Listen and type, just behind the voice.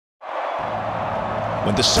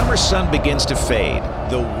When the summer sun begins to fade,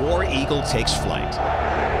 the War Eagle takes flight.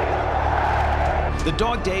 The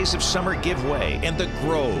dog days of summer give way, and the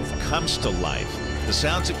Grove comes to life. The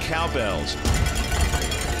sounds of cowbells,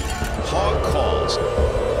 hog calls,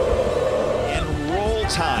 and roll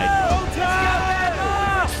tide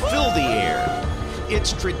fill the air.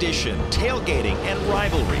 It's tradition, tailgating, and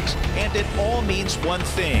rivalries, and it all means one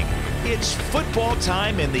thing. It's football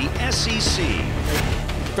time in the SEC.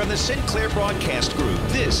 From the Sinclair Broadcast Group,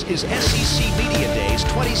 this is SEC Media Days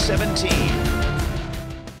 2017.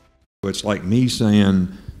 It's like me saying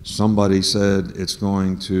somebody said it's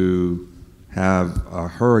going to have a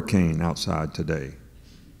hurricane outside today.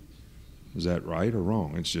 Is that right or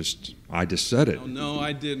wrong? It's just, I just said it. No,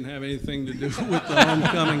 I didn't have anything to do with the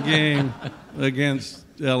homecoming game against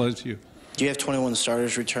LSU. You have 21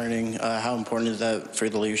 starters returning. How important is that for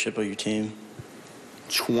the leadership of your team?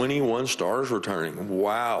 21 stars returning.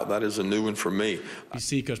 Wow, that is a new one for me. You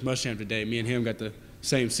see Coach Muschamp today, me and him got the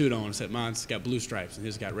same suit on, except mine's got blue stripes and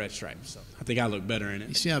his got red stripes. So I think I look better in it.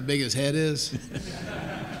 You see how big his head is?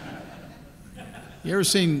 You ever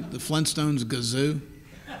seen the Flintstones Gazoo?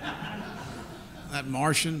 That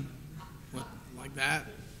Martian, like that.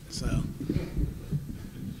 So.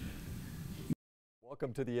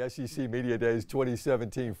 Welcome to the SEC Media Days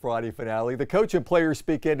 2017 Friday finale. The coach and players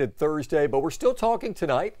speak ended Thursday, but we're still talking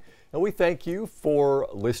tonight, and we thank you for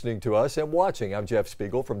listening to us and watching. I'm Jeff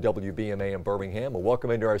Spiegel from WBMA in Birmingham, and welcome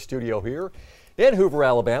into our studio here in Hoover,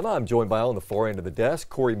 Alabama. I'm joined by on the far end of the desk,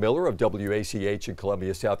 Corey Miller of WACH in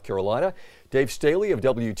Columbia, South Carolina, Dave Staley of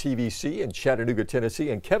WTVC in Chattanooga, Tennessee,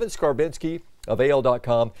 and Kevin Skarbinski of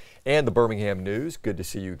AL.com and the Birmingham News. Good to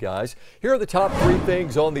see you guys. Here are the top three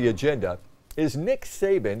things on the agenda. Is Nick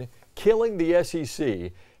Saban killing the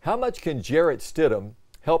SEC? How much can Jarrett Stidham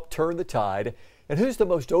help turn the tide? And who's the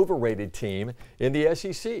most overrated team in the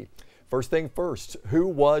SEC? First thing first, who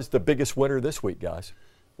was the biggest winner this week, guys?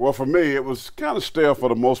 Well, for me, it was kind of stale for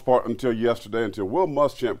the most part until yesterday, until Will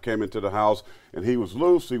Muschamp came into the house, and he was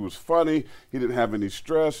loose, he was funny, he didn't have any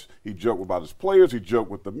stress, he joked about his players, he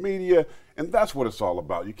joked with the media, and that's what it's all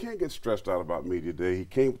about. You can't get stressed out about media day. He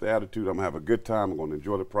came with the attitude, I'm going to have a good time, I'm going to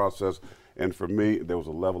enjoy the process. And for me, there was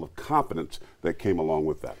a level of confidence that came along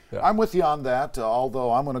with that. Yeah. I'm with you on that, although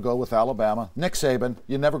I'm going to go with Alabama. Nick Saban,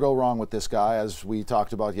 you never go wrong with this guy, as we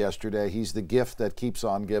talked about yesterday. He's the gift that keeps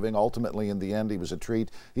on giving. Ultimately, in the end, he was a treat.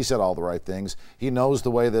 He said all the right things. He knows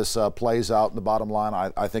the way this plays out in the bottom line.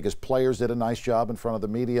 I think his players did a nice job in front of the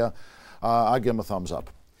media. I give him a thumbs up.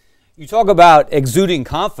 You talk about exuding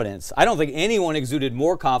confidence. I don't think anyone exuded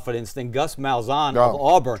more confidence than Gus Malzahn of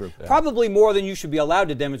Auburn. True, yeah. Probably more than you should be allowed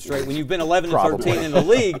to demonstrate when you've been 11 and 13 in the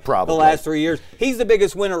league the last 3 years. He's the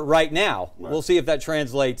biggest winner right now. Right. We'll see if that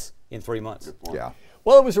translates in 3 months. Yeah.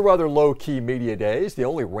 Well, it was a rather low-key media days. The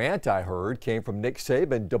only rant I heard came from Nick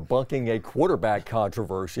Saban debunking a quarterback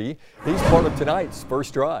controversy. He's part of tonight's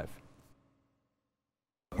first drive.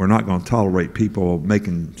 We're not going to tolerate people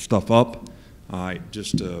making stuff up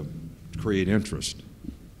just to create interest,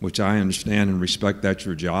 which I understand and respect. That's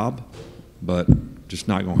your job, but just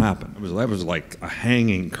not going to happen. That was like a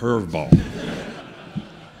hanging curveball.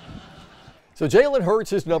 So Jalen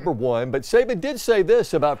Hurts is number one, but Saban did say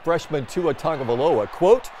this about freshman Tua Tagovailoa,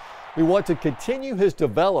 quote, "We want to continue his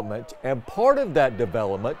development, and part of that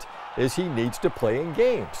development is he needs to play in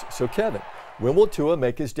games." So Kevin, when will Tua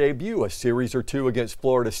make his debut? A series or two against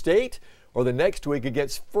Florida State, or the next week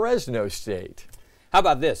against Fresno State? How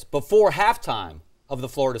about this? Before halftime of the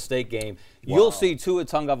Florida State game, you'll see Tua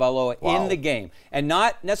Tagovailoa in the game. And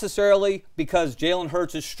not necessarily because Jalen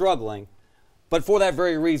Hurts is struggling, but for that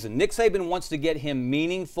very reason. Nick Saban wants to get him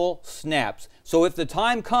meaningful snaps. So if the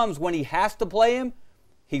time comes when he has to play him,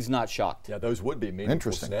 he's not shocked. Yeah, those would be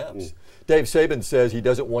meaningful snaps. Dave Saban says he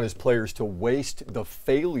doesn't want his players to waste the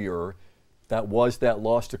failure that was that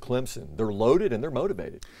loss to Clemson. They're loaded and they're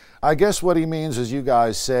motivated. I guess what he means, as you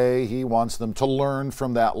guys say, he wants them to learn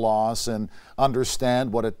from that loss and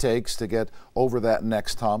understand what it takes to get over that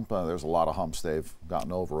next hump. There's a lot of humps they've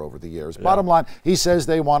gotten over the years. Yeah. Bottom line, he says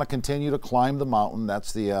they want to continue to climb the mountain.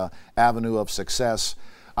 That's the avenue of success.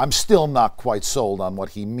 I'm still not quite sold on what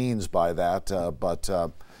he means by that, but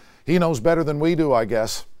he knows better than we do, I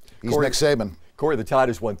guess. He's Nick Saban. Corey, the Tide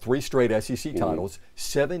has won 3 straight SEC titles,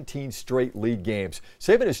 17 straight league games.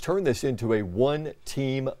 Saban has turned this into a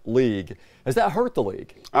one-team league. Has that hurt the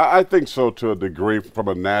league? I think so, to a degree, from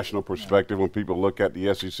a national perspective. When people look at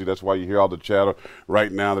the SEC, that's why you hear all the chatter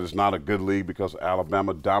right now that it's not a good league because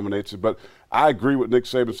Alabama dominates it. But I agree with Nick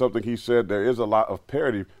Saban, something he said. There is a lot of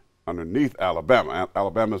parity underneath Alabama.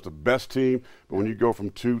 Alabama is the best team, but when you go from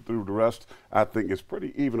 2 through the rest, I think it's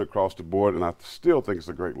pretty even across the board, and I still think it's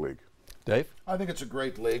a great league. Dave? I think it's a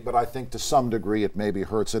great league, but I think to some degree it maybe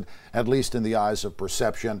hurts it, at least in the eyes of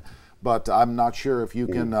perception. But I'm not sure if you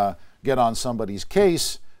can get on somebody's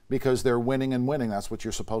case because they're winning and winning. That's what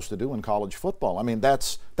you're supposed to do in college football. I mean,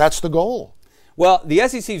 that's the goal. Well, the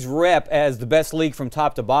SEC's rep as the best league from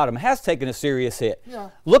top to bottom has taken a serious hit. Yeah.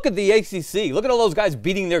 Look at the ACC. Look at all those guys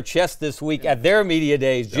beating their chest this week at their media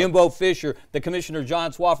days. Jimbo Fisher, the commissioner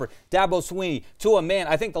John Swofford, Dabo Swinney, Tua, man,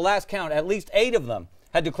 I think the last count, at least 8 of them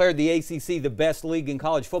had declared the ACC the best league in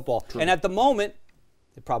college football. True. And at the moment,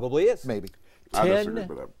 it probably is. Maybe. I disagree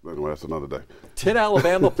with that. Anyway, that's another day. 10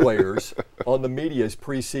 Alabama players on the media's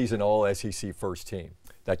preseason All-SEC first team.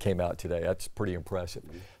 That came out today. That's pretty impressive.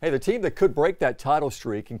 Hey, the team that could break that title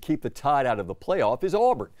streak and keep the Tide out of the playoff is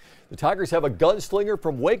Auburn. The Tigers have a gunslinger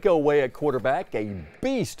from Waco way at quarterback, a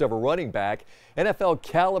beast of a running back, NFL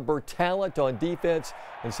caliber talent on defense,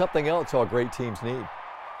 and something else all great teams need.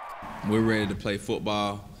 We're ready to play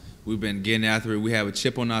football. We've been getting after it. We have a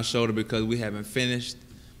chip on our shoulder because we haven't finished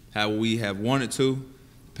how we have wanted to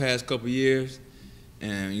the past couple years,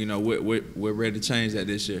 and you know we're ready to change that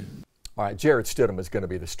this year. All right, Jarrett Stidham is going to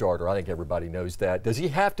be the starter. I think everybody knows that. Does he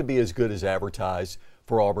have to be as good as advertised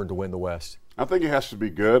for Auburn to win the West? I think he has to be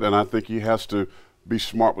good, and I think he has to be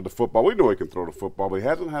smart with the football. We know he can throw the football, but he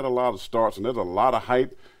hasn't had a lot of starts, and there's a lot of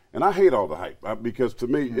hype, and I hate all the hype because to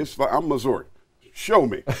me, it's like I'm Missouri. Show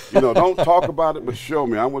me. Don't talk about it, but show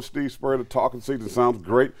me. I'm with Steve Spurrier. The talking season sounds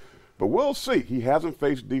great, but we'll see. He hasn't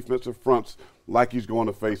faced defensive fronts like he's going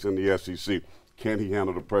to face in the SEC. Can he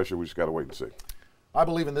handle the pressure? We just got to wait and see. I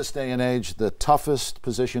believe in this day and age, the toughest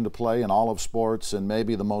position to play in all of sports and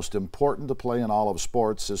maybe the most important to play in all of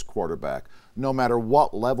sports is quarterback. No matter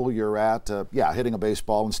what level you're at, hitting a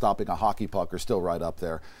baseball and stopping a hockey puck are still right up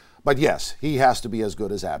there. But yes, he has to be as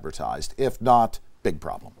good as advertised. If not, big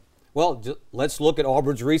problem. Well, let's look at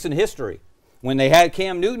Auburn's recent history. When they had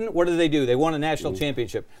Cam Newton, what did they do? They won a national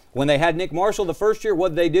championship. When they had Nick Marshall the first year, what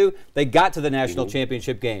did they do? They got to the national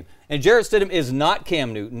championship game. And Jarrett Stidham is not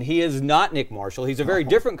Cam Newton. He is not Nick Marshall. He's a very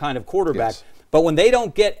different kind of quarterback. Yes. But when they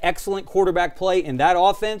don't get excellent quarterback play in that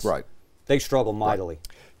offense, they struggle mightily.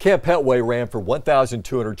 Cam Petway ran for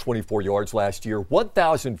 1,224 yards last year,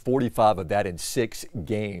 1,045 of that in 6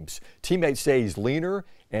 games. Teammates say he's leaner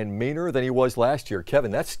and meaner than he was last year.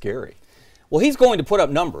 Kevin, that's scary. Well, he's going to put up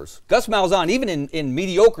numbers. Gus Malzahn, even in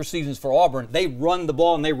mediocre seasons for Auburn, they run the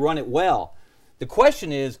ball and they run it well. The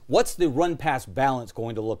question is, what's the run-pass balance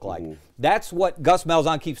going to look like? That's what Gus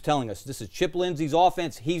Malzahn keeps telling us. This is Chip Lindsey's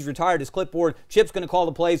offense. He's retired his clipboard. Chip's going to call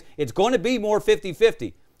the plays. It's going to be more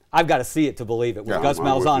 50-50. I've got to see it to believe it with Gus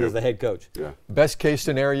Malzahn as the head coach. Yeah. Best case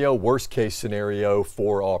scenario, worst case scenario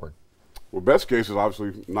for Auburn? Well, best case is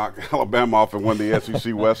obviously knock Alabama off and win the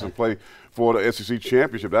SEC West and play for the SEC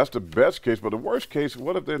championship. That's the best case. But the worst case,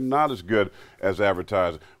 what if they're not as good as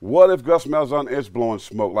advertised? What if Gus Malzahn is blowing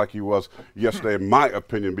smoke like he was yesterday, in my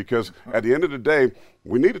opinion? Because at the end of the day,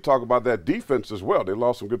 we need to talk about that defense as well. They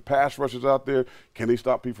lost some good pass rushers out there. Can he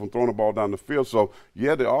stop people from throwing the ball down the field? So,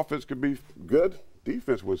 yeah, the offense could be good.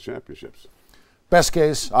 Defense wins championships. Best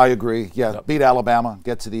case, I agree. Yeah, beat Alabama,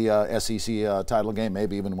 get to the SEC title game,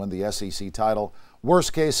 maybe even win the SEC title.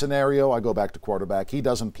 Worst case scenario, I go back to quarterback. He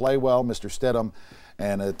doesn't play well, Mr. Stidham,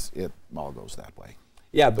 and it all goes that way.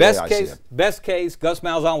 Yeah, best case, Gus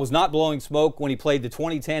Malzahn was not blowing smoke when he played the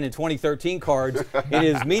 2010 and 2013 cards in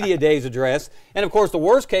his media days address. And, of course, the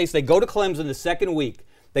worst case, they go to Clemson the second week.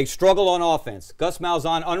 They struggle on offense. Gus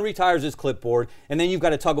Malzahn unretires his clipboard, and then you've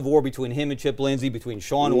got a tug of war between him and Chip Lindsey, between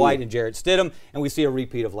Sean White and Jarrett Stidham, and we see a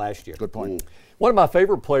repeat of last year. Good point. One of my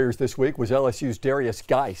favorite players this week was LSU's Darius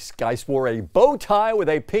Geis. Geis wore a bow tie with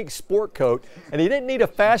a pink sport coat, and he didn't need a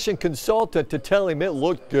fashion consultant to tell him it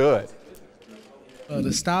looked good.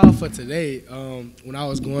 The style for today, when I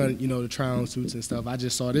was going, to try on suits and stuff, I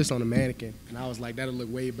just saw this on the mannequin, and I was like, that'll look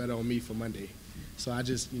way better on me for Monday. So I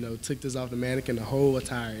just, took this off the mannequin, the whole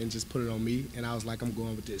attire, and just put it on me, and I was like, I'm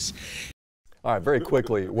going with this. All right, very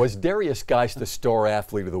quickly, was Darius Geis the star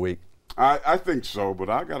athlete of the week? I think so, but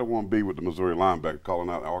I got to want to be with the Missouri linebacker calling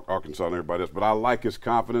out Arkansas and everybody else. But I like his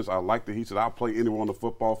confidence. I like that he said, I'll play anyone on the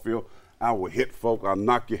football field. I will hit folk. I'll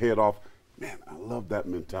knock your head off. Man, I love that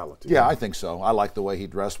mentality. Yeah, I think so. I like the way he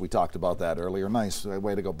dressed. We talked about that earlier. Nice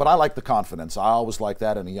way to go. But I like the confidence. I always like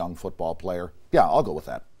that in a young football player. Yeah, I'll go with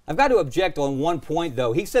that. I've got to object on one point,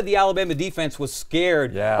 though. He said the Alabama defense was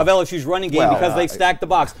scared of LSU's running game because they stacked the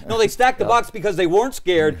box. No, they stacked the box because they weren't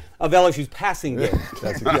scared of LSU's passing game.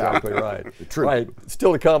 That's exactly right. True. Right.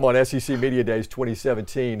 Still to come on SEC Media Days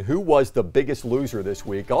 2017, who was the biggest loser this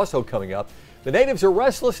week? Also coming up, the natives are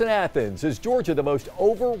restless in Athens. Is Georgia the most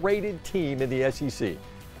overrated team in the SEC? To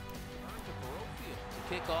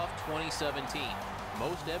kick off 2017.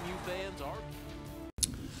 most MU fans are.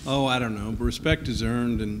 Oh, I don't know. Respect is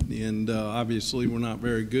earned, and obviously we're not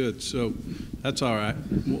very good, so that's all right.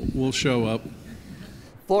 We'll show up.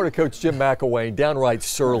 Florida coach Jim McElwain downright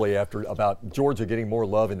surly after about Georgia getting more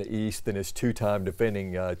love in the East than his two-time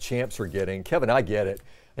defending champs are getting. Kevin, I get it.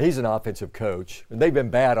 He's an offensive coach, and they've been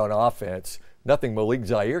bad on offense. Nothing Malik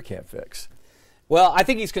Zaire can't fix. Well, I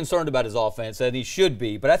think he's concerned about his offense, and he should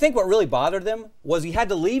be. But I think what really bothered him was he had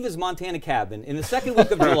to leave his Montana cabin in the second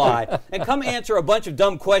week of July and come answer a bunch of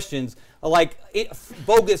dumb questions like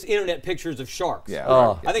bogus internet pictures of sharks.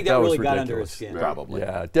 Yeah, I think that really got under his skin. Probably.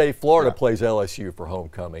 Yeah, Dave, Florida plays LSU for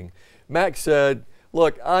homecoming. Mac said,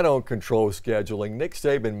 look, I don't control scheduling. Nick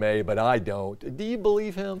Saban may, but I don't. Do you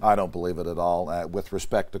believe him? I don't believe it at all. With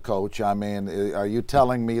respect to Coach, I mean, are you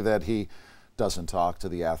telling me that he doesn't talk to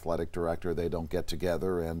the athletic director? They don't get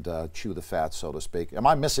together and chew the fat, so to speak. Am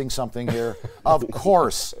I missing something here? Of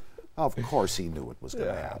course he knew it was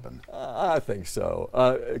going to happen. I think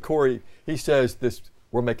so. Corey, he says this.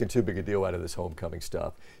 We're making too big a deal out of this homecoming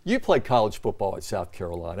stuff. You play college football at South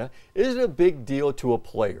Carolina. Is it a big deal to a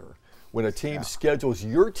player when a team schedules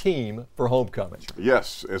your team for homecoming?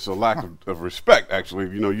 Yes, it's a lack of respect, actually.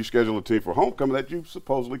 You know, you schedule a team for homecoming that you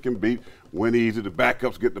supposedly can beat, win easy, the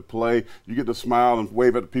backups get to play, you get to smile and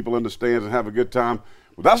wave at the people in the stands and have a good time.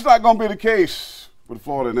 But that's not going to be the case with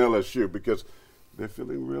Florida and LSU because they're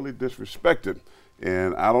feeling really disrespected.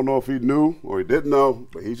 And I don't know if he knew or he didn't know,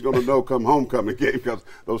 but he's going to know come homecoming game because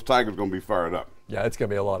those Tigers are going to be fired up. Yeah, it's going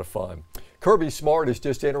to be a lot of fun. Kirby Smart is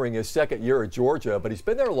just entering his second year at Georgia, but he's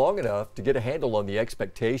been there long enough to get a handle on the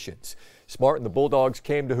expectations. Smart and the Bulldogs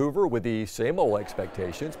came to Hoover with the same old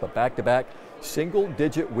expectations, but back-to-back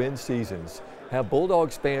single-digit win seasons have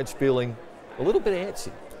Bulldogs fans feeling a little bit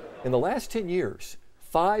antsy. In the last 10 years,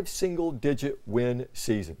 5 single-digit win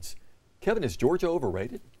seasons. Kevin, is Georgia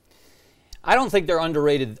overrated? I don't think they're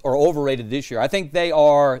underrated or overrated this year. I think they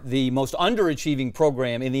are the most underachieving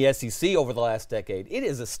program in the SEC over the last decade. It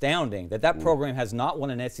is astounding that program has not won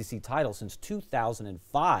an SEC title since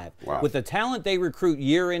 2005. Wow. With the talent they recruit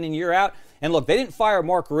year in and year out. And look, they didn't fire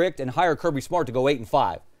Mark Richt and hire Kirby Smart to go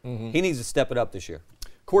 8-5. He needs to step it up this year.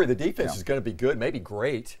 Corey, the defense is going to be good, maybe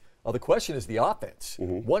great. The question is the offense.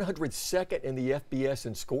 102nd in the FBS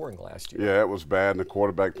in scoring last year. Yeah, it was bad in the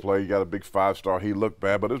quarterback play. You got a big 5-star. He looked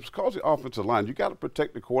bad, but it was because of the offensive line. You got to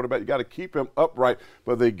protect the quarterback. You got to keep him upright.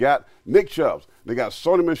 But they got Nick Chubb. They got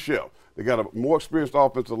Sony Michel. They got a more experienced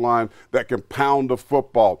offensive line that can pound the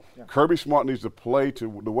football. Yeah. Kirby Smart needs to play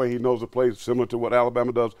to the way he knows to play, similar to what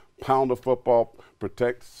Alabama does. Pound the football,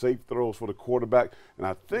 protect safe throws for the quarterback. And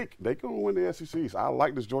I think they're going to win the SEC. I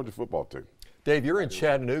like this Georgia football team. Dave, you're in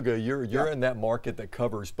Chattanooga. You're in that market that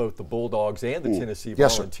covers both the Bulldogs and the Tennessee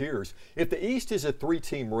Volunteers. If the East is a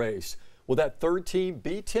 3-team race, will that third team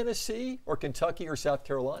be Tennessee or Kentucky or South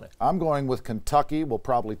Carolina? I'm going with Kentucky. We'll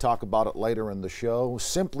probably talk about it later in the show,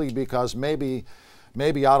 simply because maybe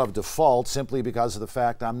out of default, simply because of the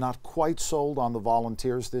fact I'm not quite sold on the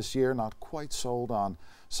Volunteers this year, not quite sold on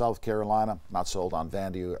South Carolina, not sold on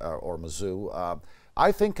Vandy or Mizzou.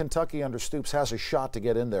 I think Kentucky under Stoops has a shot to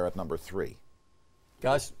get in there at number 3.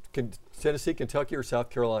 Guys, Tennessee, Kentucky, or South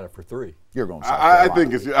Carolina for 3? You're going South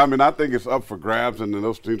Carolina. I think it's up for grabs, and then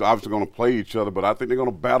those teams are obviously going to play each other, but I think they're going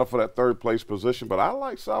to battle for that third-place position. But I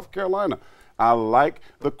like South Carolina. I like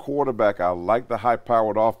the quarterback. I like the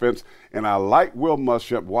high-powered offense, and I like Will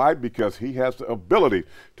Muschamp. Why? Because he has the ability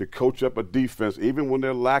to coach up a defense. Even when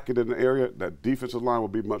they're lacking in the area, that defensive line will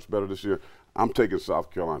be much better this year. I'm taking South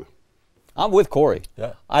Carolina. I'm with Corey.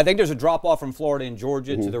 Yeah. I think there's a drop-off from Florida and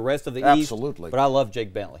Georgia to the rest of the East. Absolutely. But I love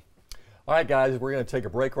Jake Bentley. All right, guys, we're going to take a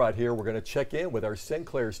break right here. We're going to check in with our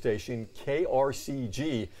Sinclair station,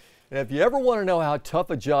 KRCG. And if you ever want to know how tough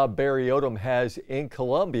a job Barry Odom has in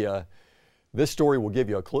Columbia, this story will give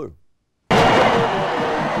you a clue. In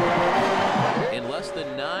less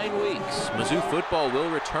than 9 weeks, Mizzou football will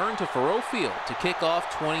return to Faurot Field to kick off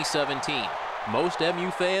 2017. Most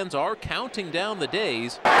MU fans are counting down the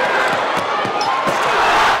days to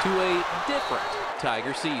a different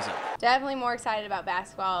Tiger season. Definitely more excited about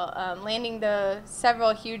basketball. Landing the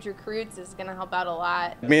several huge recruits is going to help out a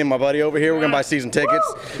lot. Me and my buddy over here, we're going to buy season tickets.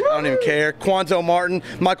 I don't even care. Quanto Martin,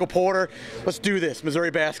 Michael Porter. Let's do this.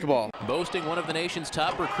 Missouri basketball. Boasting one of the nation's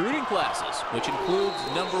top recruiting classes, which includes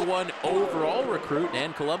 #1 overall recruit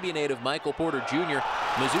and Columbia native Michael Porter Jr.,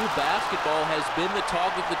 Mizzou basketball has been the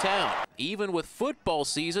talk of the town, even with football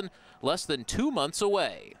season less than 2 months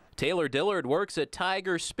away. Taylor Dillard works at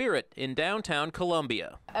Tiger Spirit in downtown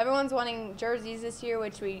Columbia. Everyone's wanting jerseys this year,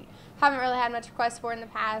 which we haven't really had much requests for in the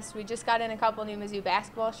past. We just got in a couple new Mizzou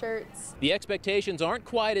basketball shirts. The expectations aren't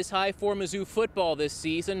quite as high for Mizzou football this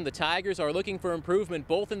season. The Tigers are looking for improvement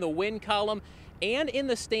both in the win column and in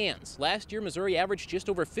the stands. Last year, Missouri averaged just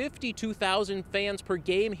over 52,000 fans per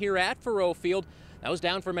game here at Faurot Field. That was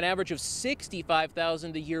down from an average of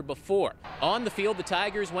 65,000 the year before. On the field, the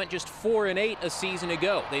Tigers went just 4-8 a season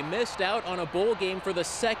ago. They missed out on a bowl game for the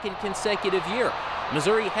second consecutive year.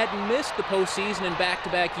 Missouri hadn't missed the postseason in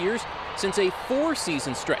back-to-back years since a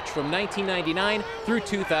 4-season stretch from 1999 through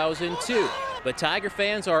 2002. But Tiger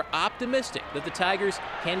fans are optimistic that the Tigers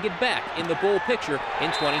can get back in the bowl picture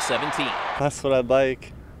in 2017. That's what I'd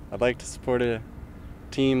like. I'd like to support a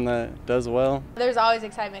team that does well. There's always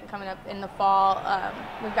excitement coming up in the fall.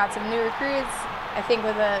 We've got some new recruits. I think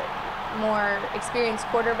with a more experienced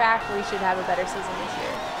quarterback, we should have a better season this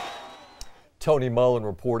year. Tony Mullen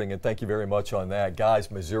reporting, and thank you very much on that.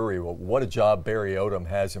 Guys, Missouri, well, what a job Barry Odom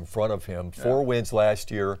has in front of him. 4 wins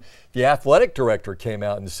last year. The athletic director came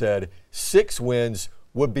out and said 6 wins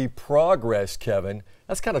would be progress, Kevin.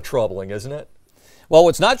 That's kind of troubling, isn't it? Well,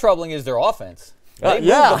 what's not troubling is their offense. They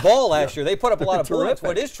moved the ball last year. They put up a lot of points.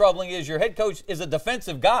 What is troubling is your head coach is a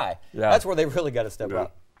defensive guy. That's where they really got to step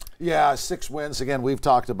up. Yeah, 6 wins. Again, we've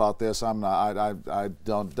talked about this.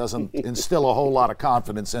 Doesn't instill a whole lot of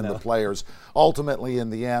confidence in the players. Ultimately,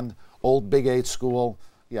 in the end, old Big 8 school,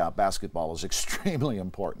 basketball is extremely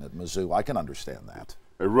important at Mizzou. I can understand that.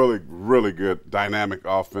 A really, really good dynamic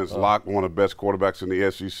offense. Locke, one of the best quarterbacks in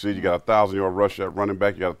the SEC. You got a 1,000-yard rush at running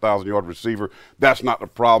back. You got a 1,000-yard receiver. That's not the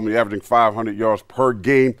problem. You're averaging 500 yards per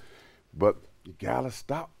game, but you got to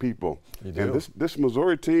stop people. You do. And this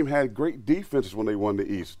Missouri team had great defenses when they won the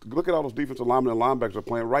East. Look at all those defensive linemen and linebackers are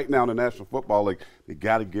playing right now in the National Football League. They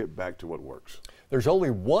got to get back to what works. There's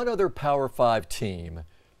only one other Power 5 team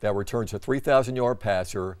that returns a 3,000-yard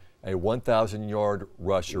passer, a 1,000-yard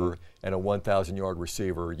rusher, and a 1,000-yard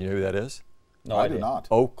receiver. You know who that is? No, I do not.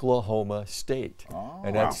 Oklahoma State. Oh,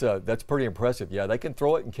 and that's pretty impressive. Yeah, they can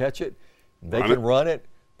throw it and catch it. They can run it,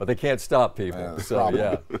 but they can't stop people.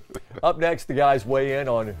 Up next, the guys weigh in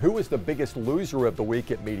on who was the biggest loser of the week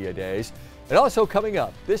at Media Days. And also coming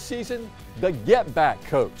up, this season, the Get Back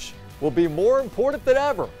coach will be more important than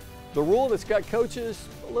ever. The rule that's got coaches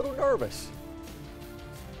a little nervous.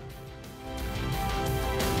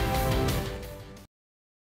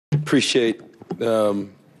 Appreciate my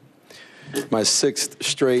 6th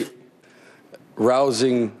straight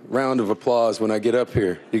rousing round of applause when I get up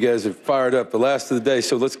here. You guys have fired up the last of the day,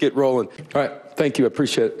 so let's get rolling. All right, thank you, I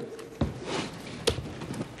appreciate it.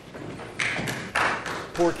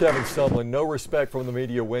 Poor Kevin Sumlin, no respect from the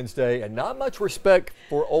media Wednesday, and not much respect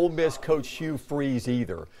for Ole Miss coach Hugh Freeze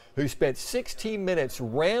either, who spent 16 minutes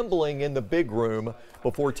rambling in the big room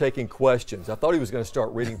before taking questions. I thought he was going to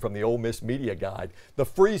start reading from the Ole Miss media guide. The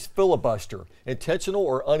Freeze filibuster, intentional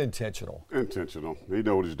or unintentional? Intentional. He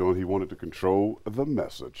knew what he's doing. He wanted to control the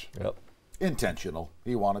message. Yep. Intentional.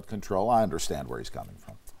 He wanted control. I understand where he's coming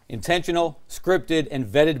from. Intentional, scripted, and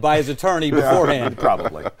vetted by his attorney beforehand.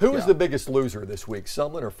 Probably. Who was the biggest loser this week,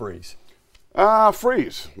 Sumlin or Freeze?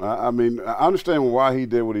 Freeze. I mean, I understand why he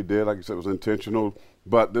did what he did. Like I said, it was intentional.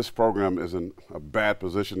 But this program is in a bad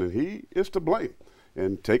position, and he is to blame.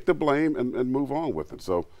 And take the blame and move on with it.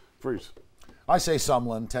 So, Freeze. I say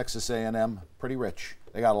Sumlin, Texas A&M, pretty rich.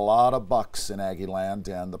 They got a lot of bucks in Aggie land,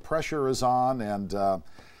 and the pressure is on. And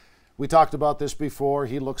we talked about this before.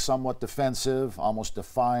 He looked somewhat defensive, almost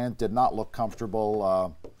defiant, did not look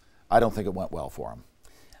comfortable. I don't think it went well for him.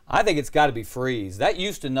 I think it's got to be Freeze. That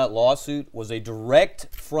Houston Nutt lawsuit was a direct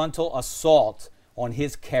frontal assault on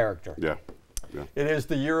his character. Yeah. It is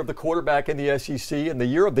the year of the quarterback in the SEC and the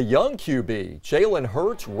year of the young QB. Jalen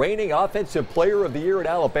Hurts, reigning Offensive Player of the Year at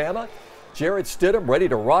Alabama. Jarrett Stidham ready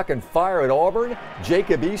to rock and fire at Auburn.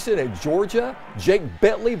 Jacob Eason at Georgia. Jake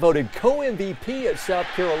Bentley voted co-MVP at South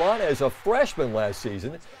Carolina as a freshman last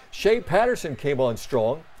season. Shea Patterson came on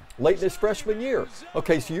strong late in his freshman year.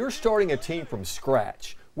 Okay, so you're starting a team from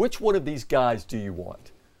scratch. Which one of these guys do you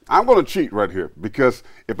want? I'm going to cheat right here because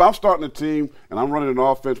if I'm starting a team and I'm running an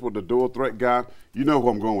offense with the dual threat guy, you know who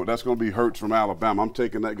I'm going with. That's going to be Hurts from Alabama. I'm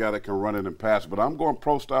taking that guy that can run it and pass. But I'm going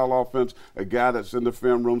pro-style offense, a guy that's in the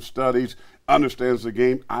film room, studies, understands the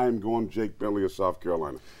game. I am going Jake Bentley of South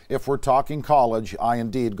Carolina. If we're talking college, I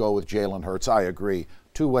indeed go with Jalen Hurts. I agree.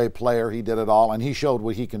 Two-way player, he did it all, and he showed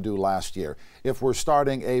what he can do last year. If we're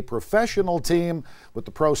starting a professional team with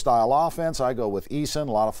the pro-style offense, I go with Eason.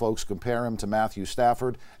 A lot of folks compare him to Matthew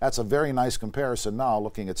Stafford. That's a very nice comparison now,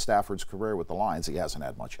 looking at Stafford's career with the Lions. He hasn't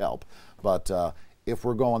had much help. But if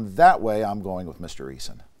we're going that way, I'm going with Mr.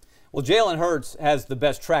 Eason. Well, Jalen Hurts has the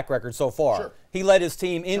best track record so far. Sure. He led his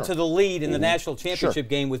team into the lead in the national championship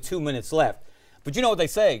game with 2 minutes left. But you know what they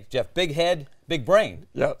say, Jeff, big head, big brain.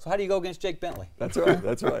 Yep. So how do you go against Jake Bentley? That's right.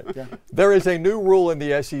 That's right. There is a new rule in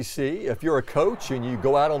the SEC. If you're a coach and you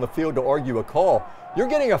go out on the field to argue a call, you're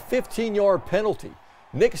getting a 15-yard penalty.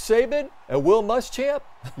 Nick Saban and Will Muschamp,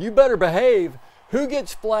 you better behave. Who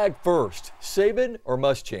gets flagged first, Saban or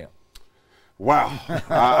Muschamp? Wow.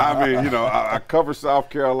 I mean, you know, I cover South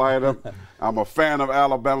Carolina. I'm a fan of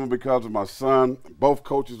Alabama because of my son. Both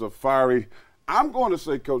coaches are fiery. I'm going to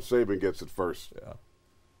say Coach Saban gets it first. Yeah.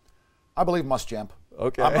 I believe Muschamp.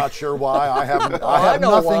 Okay. I'm not sure why. I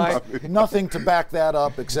have nothing to back that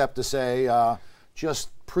up except to say just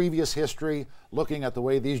previous history, looking at the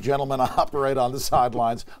way these gentlemen operate on the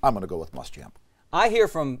sidelines, I'm going to go with Muschamp. I hear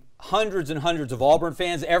from hundreds and hundreds of Auburn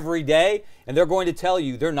fans every day, and they're going to tell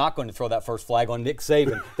you they're not going to throw that first flag on Nick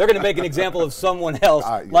Saban. They're going to make an example of someone else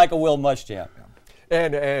like a Will Muschamp.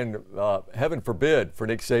 And heaven forbid for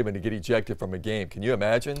Nick Saban to get ejected from a game. Can you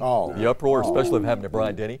imagine the uproar, especially of having to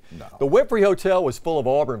Bryant Denny? No. The Wembley Hotel was full of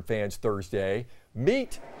Auburn fans Thursday.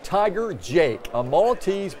 Meet Tiger Jake, a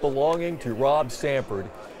Maltese belonging to Rob Sanford.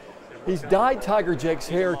 He's dyed Tiger Jake's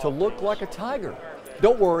hair to look like a tiger.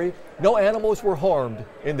 Don't worry, no animals were harmed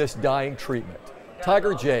in this dyeing treatment.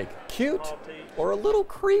 Tiger Jake, cute or a little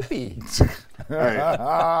creepy? Hey,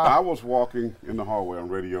 I was walking in the hallway on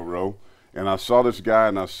Radio Row, and I saw this guy,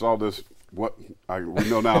 and I saw this, what we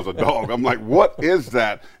know now is a dog. I'm like, what is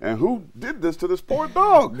that? And who did this to this poor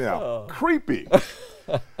dog? Yeah. Creepy.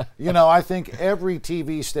 You know, I think every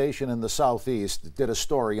TV station in the Southeast did a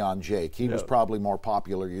story on Jake. He was probably more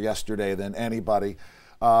popular yesterday than anybody.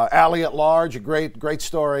 Alley at Large, a great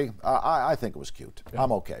story. I think it was cute.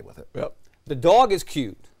 I'm okay with it. Yep. The dog is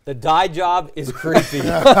cute. The dye job is creepy.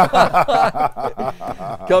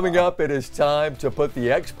 Coming up, it is time to put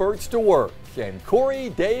the experts to work. And Corey,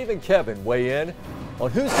 Dave, and Kevin weigh in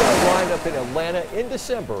on who's going to line up in Atlanta in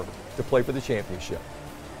December to play for the championship.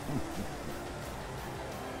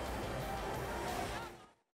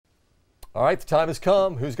 All right, the time has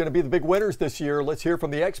come. Who's going to be the big winners this year? Let's hear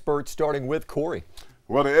from the experts, starting with Corey.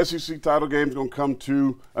 Well, the SEC title game is going to come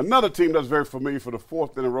to another team that's very familiar for the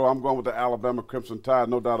fourth in a row. I'm going with the Alabama Crimson Tide,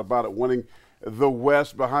 no doubt about it, winning the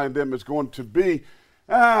West. Behind them is going to be,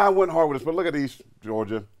 I went hard with this, but look at these,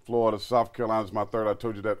 Georgia, Florida, South Carolina is my third. I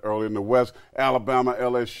told you that earlier. In the West, Alabama,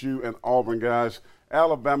 LSU, and Auburn, guys.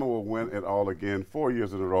 Alabama will win it all again 4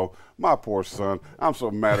 years in a row. My poor son, I'm so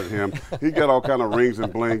mad at him. He got all kind of rings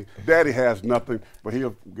and bling. Daddy has nothing, but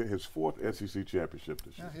he'll get his fourth SEC championship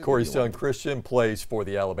this year. Corey's son, Christian, plays for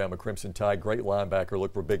the Alabama Crimson Tide. Great linebacker.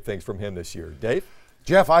 Look for big things from him this year. Dave?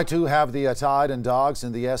 Jeff, I too have the Tide and Dogs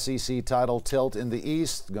in the SEC title tilt in the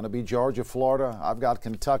East. Going to be Georgia, Florida. I've got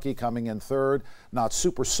Kentucky coming in third. Not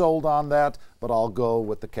super sold on that, but I'll go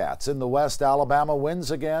with the Cats. In the West, Alabama wins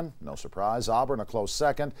again. No surprise. Auburn a close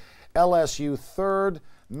second. LSU third.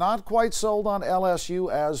 Not quite sold on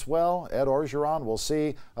LSU as well. Ed Orgeron, we'll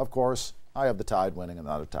see. Of course, I have the Tide winning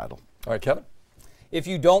another title. All right, Kevin? If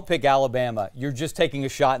you don't pick Alabama, you're just taking a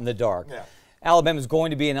shot in the dark. Yeah. Alabama is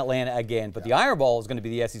going to be in Atlanta again, but the Iron Bowl is going to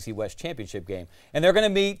be the SEC West Championship game. And they're going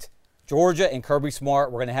to meet Georgia and Kirby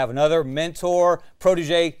Smart. We're going to have another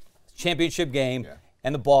mentor-protege championship game,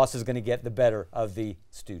 and the boss is going to get the better of the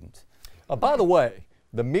student. By the way,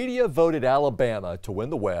 the media voted Alabama to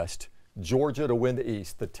win the West, Georgia to win the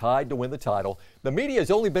East, the Tide to win the title. The media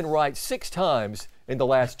has only been right 6 times in the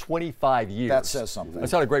last 25 years. That says something.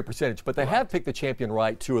 That's not a great percentage, but they have picked the champion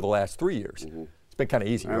right 2 of the last 3 years. It's been kind of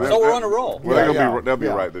easy. Right? So we're on a roll. Well, they'll be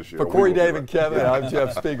right this year. For Corey, Dave, and Kevin, I'm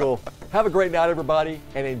Jeff Spiegel. Have a great night, everybody,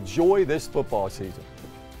 and enjoy this football season.